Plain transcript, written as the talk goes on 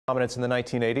Prominence in the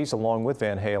 1980s, along with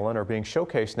Van Halen, are being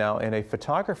showcased now in a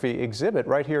photography exhibit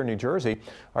right here in New Jersey.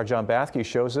 Our John Bathke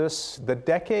shows us the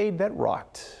decade that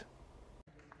rocked.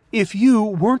 If you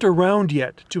weren't around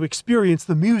yet to experience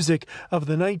the music of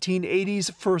the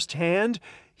 1980s firsthand,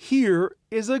 here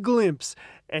is a glimpse.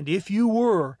 And if you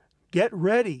were, get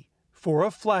ready for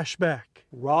a flashback.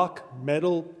 Rock,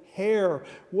 metal, hair,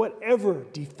 whatever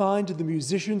defined the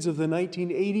musicians of the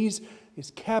 1980s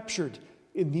is captured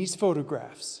in these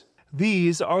photographs.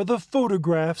 These are the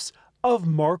photographs of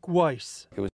Mark Weiss.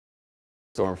 It was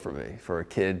a storm for me, for a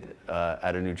kid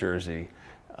out of New Jersey,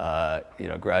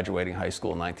 graduating high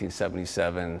school in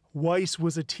 1977. Weiss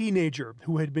was a teenager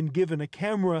who had been given a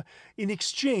camera in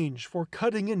exchange for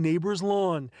cutting a neighbor's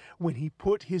lawn when he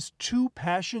put his two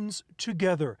passions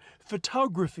together,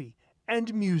 photography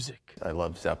and music. I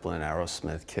loved Zeppelin,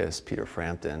 Aerosmith, Kiss, Peter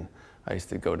Frampton. I used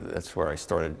to go to, that's where I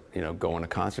started, going to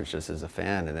concerts just as a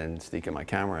fan and then sneaking my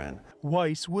camera in.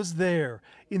 Weiss was there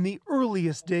in the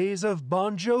earliest days of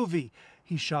Bon Jovi.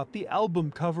 He shot the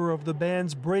album cover of the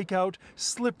band's breakout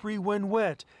Slippery When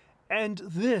Wet, and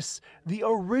this, the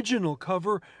original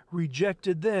cover,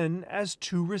 rejected then as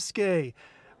too risque.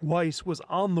 Weiss was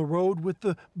on the road with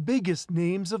the biggest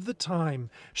names of the time,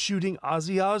 shooting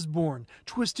Ozzy Osbourne,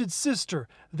 Twisted Sister,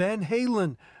 Van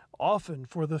Halen, often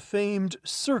for the famed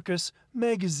Circus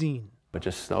magazine. It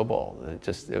just snowballed.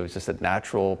 It was just a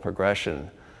natural progression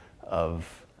of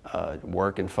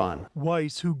work and fun.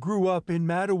 Weiss, who grew up in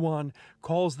Mattawan,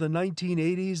 calls the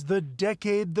 1980s the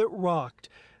decade that rocked.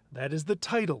 That is the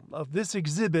title of this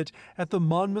exhibit at the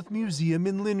Monmouth Museum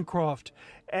in Lincroft,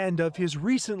 and of his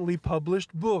recently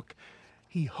published book.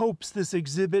 He hopes this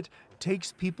exhibit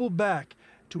takes people back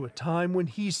to a time when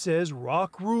he says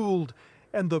rock ruled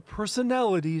and the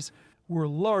personalities were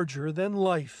larger than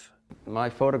life. My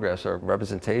photographs are a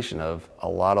representation of a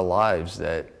lot of lives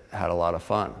that had a lot of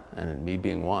fun, and me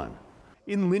being one.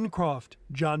 In Lincroft,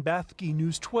 John Bathke,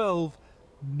 News 12,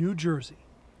 New Jersey.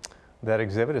 That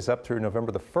exhibit is up through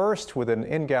November the 1st with an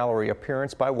in-gallery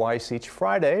appearance by Weiss each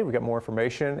Friday. We got more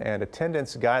information and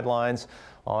attendance guidelines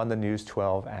on the News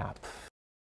 12 app.